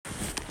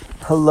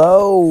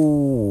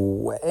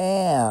Hello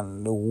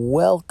and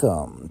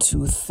welcome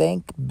to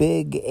Think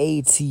Big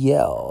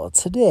ATL.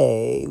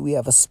 Today we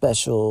have a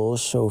special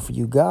show for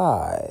you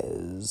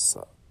guys.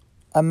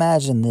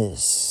 Imagine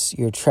this: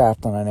 you're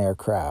trapped on an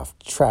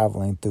aircraft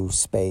traveling through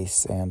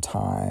space and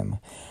time,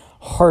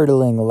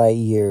 hurtling light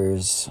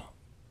years.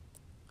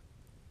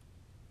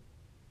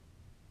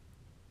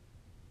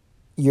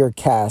 Your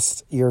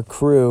cast, your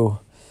crew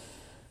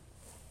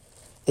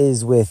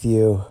is with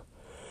you.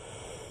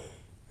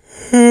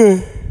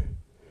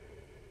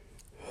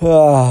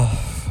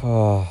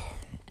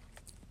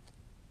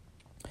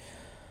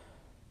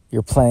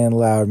 You're playing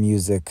loud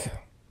music.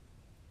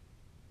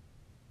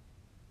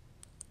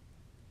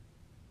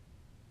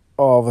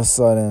 All of a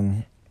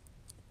sudden,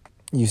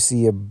 you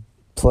see a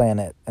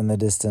planet in the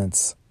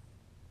distance.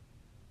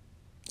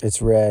 It's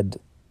red.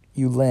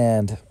 You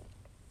land.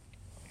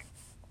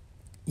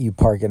 You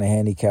park in a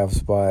handicap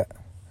spot.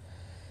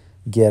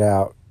 Get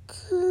out.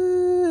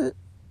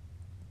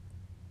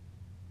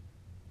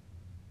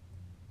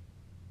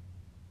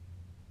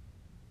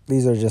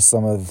 These are just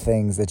some of the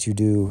things that you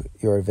do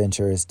your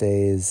adventurous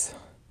days.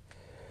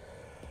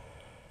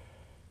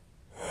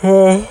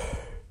 The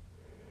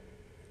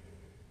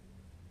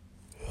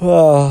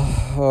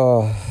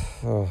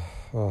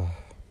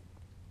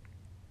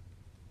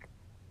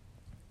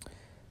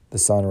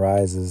sun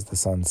rises, the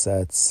sun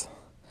sets.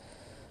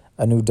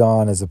 A new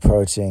dawn is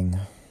approaching.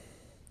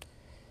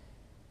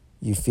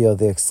 You feel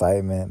the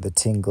excitement, the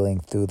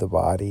tingling through the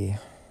body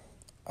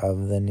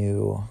of the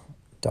new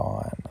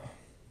dawn.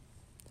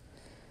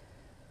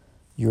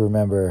 You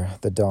remember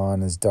the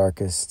dawn is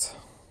darkest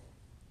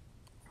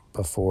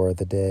before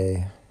the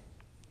day.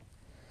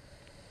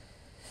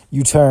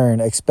 You turn,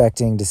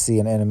 expecting to see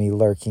an enemy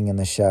lurking in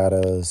the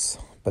shadows,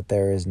 but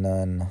there is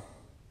none.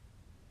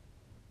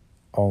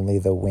 Only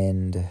the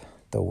wind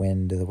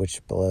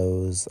which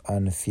blows,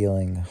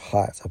 unfeeling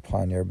hot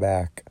upon your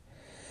back.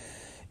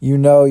 You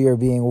know you're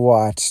being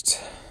watched,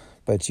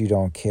 but you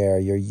don't care.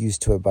 You're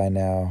used to it by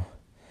now.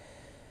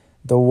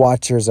 The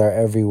watchers are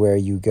everywhere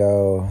you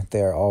go.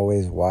 They're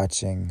always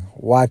watching,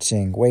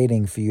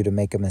 waiting for you to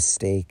make a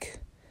mistake.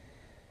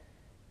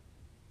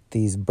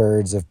 These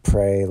birds of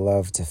prey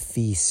love to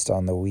feast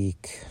on the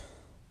weak,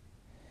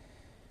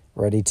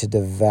 ready to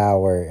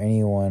devour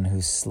anyone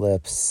who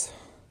slips.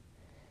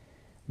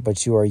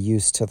 But you are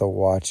used to the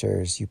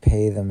watchers. You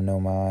pay them no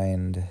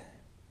mind.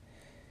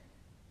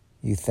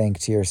 You think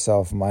to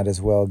yourself, might as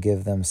well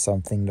give them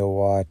something to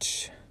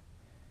watch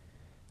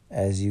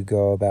as you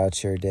go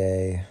about your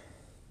day.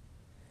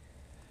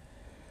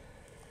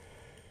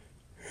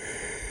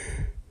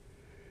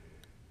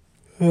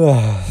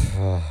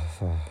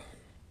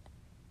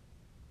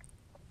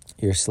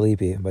 You're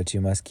sleepy, but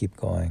you must keep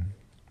going.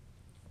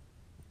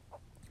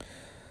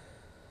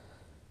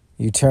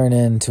 You turn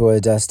into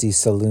a dusty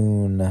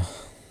saloon.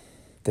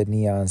 The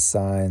neon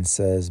sign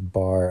says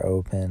bar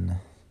open.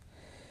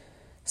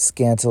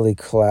 Scantily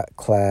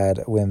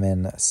clad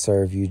women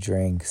serve you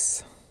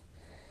drinks.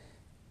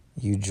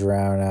 You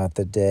drown out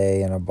the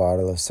day in a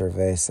bottle of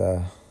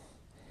cerveza.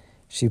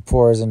 She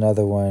pours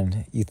another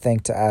one. You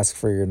think to ask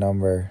for your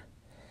number,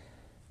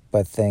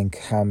 but think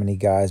how many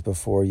guys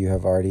before you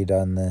have already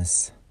done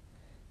this.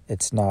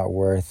 It's not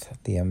worth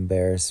the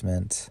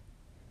embarrassment,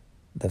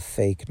 the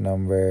fake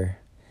number,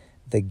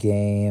 the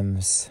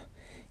games.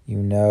 You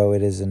know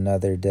it is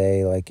another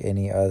day like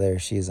any other.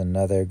 She's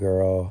another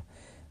girl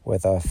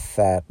with a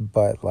fat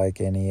butt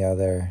like any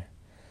other.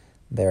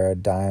 They're a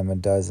dime a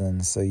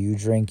dozen, so you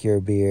drink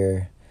your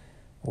beer,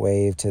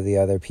 wave to the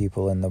other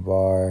people in the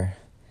bar,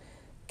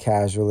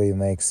 casually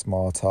make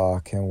small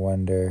talk and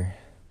wonder,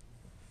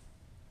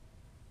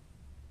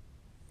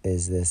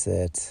 is this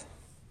it?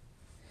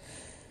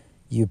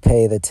 You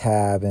pay the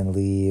tab and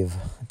leave.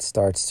 It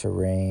starts to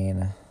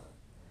rain.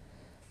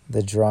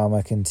 The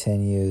drama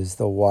continues.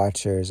 The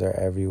watchers are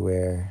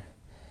everywhere.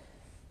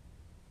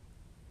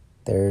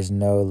 There's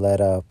no let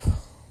up.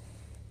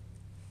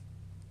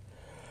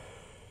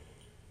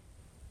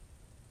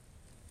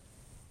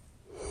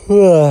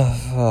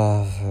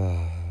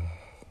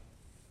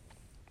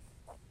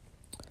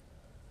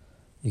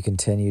 You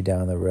continue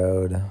down the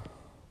road.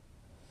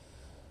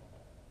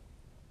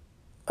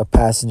 A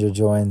passenger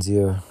joins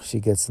you. She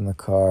gets in the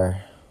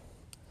car.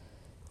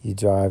 You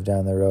drive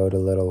down the road a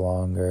little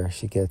longer.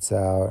 She gets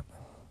out.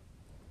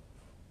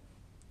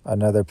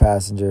 Another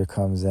passenger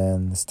comes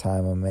in, this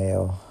time a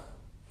male.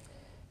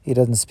 He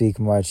doesn't speak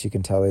much. You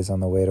can tell he's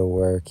on the way to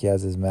work. He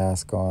has his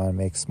mask on,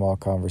 makes small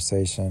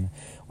conversation.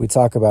 We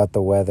talk about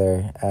the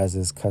weather, as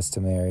is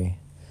customary.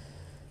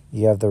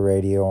 You have the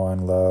radio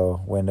on low,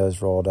 windows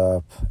rolled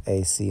up,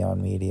 AC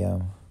on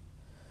medium.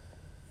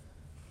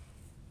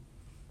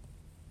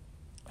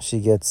 She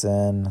gets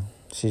in.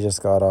 She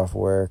just got off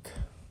work.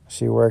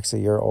 She works at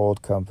your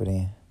old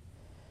company.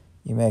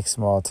 You make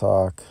small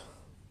talk.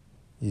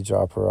 You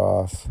drop her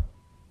off.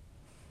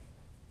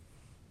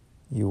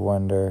 You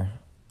wonder.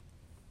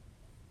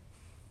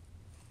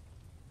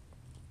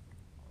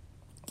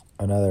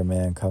 Another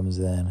man comes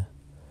in.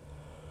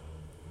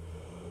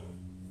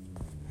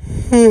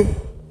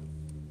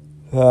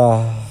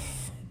 Yeah,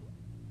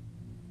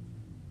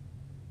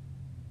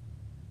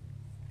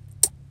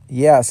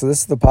 so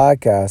this is the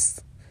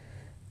podcast.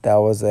 That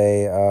was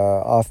a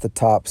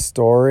off-the-top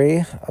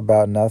story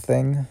about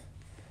nothing.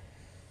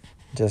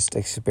 Just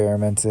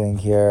experimenting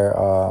here.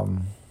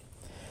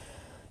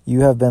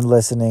 You have been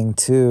listening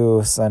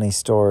to Sunny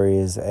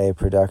Stories, a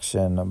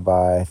production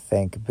by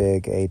Think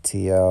Big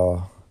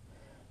ATL,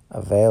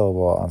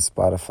 available on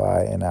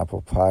Spotify and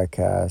Apple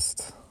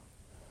Podcast,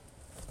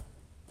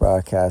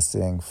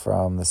 broadcasting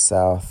from the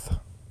South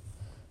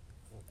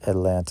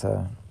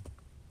Atlanta.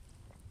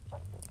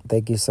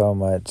 Thank you so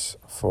much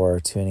for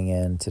tuning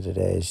in to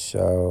today's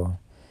show.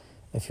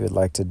 If you would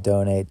like to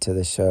donate to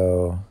the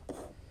show,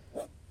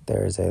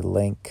 there is a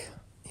link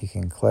you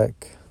can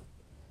click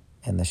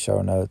in the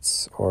show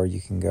notes, or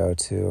you can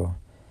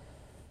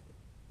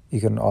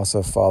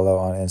also follow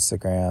on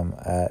Instagram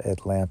at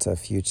Atlanta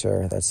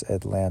Future. That's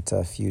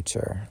Atlanta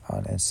Future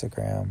on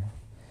Instagram,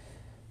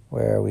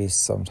 where we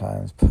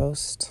sometimes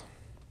post.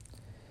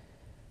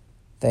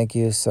 Thank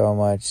you so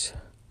much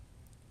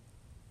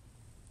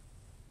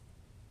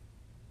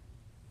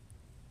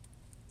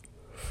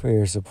for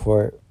your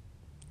support.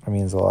 It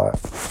means a lot.